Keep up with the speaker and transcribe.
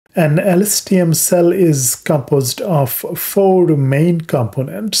An LSTM cell is composed of four main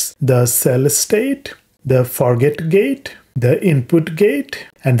components: the cell state, the forget gate, the input gate,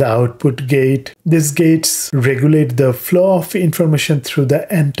 and the output gate. These gates regulate the flow of information through the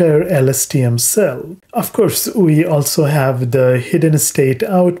entire LSTM cell. Of course, we also have the hidden state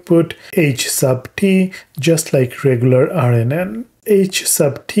output, H sub t, just like regular RNN. H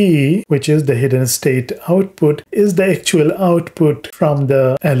sub t, which is the hidden state output, is the actual output from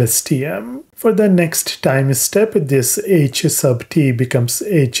the LSTM. For the next time step, this H sub t becomes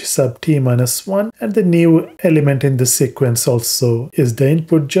H sub t minus 1, and the new element in the sequence also is the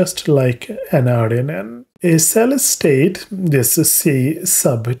input, just like an RNN. A cell state, this C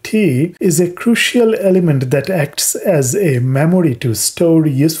sub t, is a crucial element that acts as a memory to store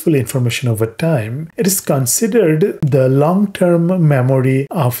useful information over time. It is considered the long-term memory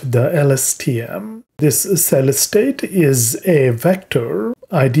of the LSTM. This cell state is a vector.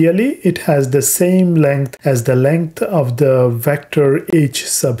 Ideally, it has the same length as the length of the vector H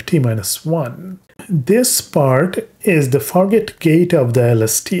sub t minus 1. This part is the forget gate of the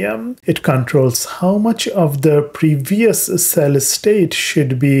LSTM. It controls how much of the previous cell state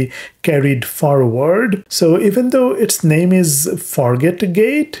should be carried forward. So even though its name is forget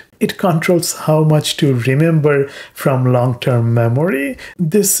gate, it controls how much to remember from long-term memory.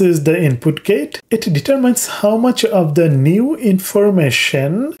 This is the input gate. It determines how much of the new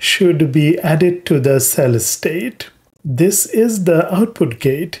information should be added to the cell state. This is the output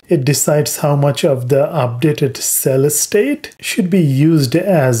gate. It decides how much of the updated cell state should be used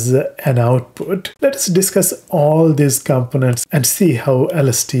as an output. Let us discuss all these components and see how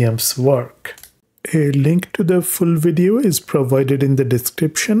LSTMs work. A link to the full video is provided in the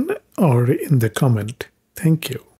description or in the comment. Thank you.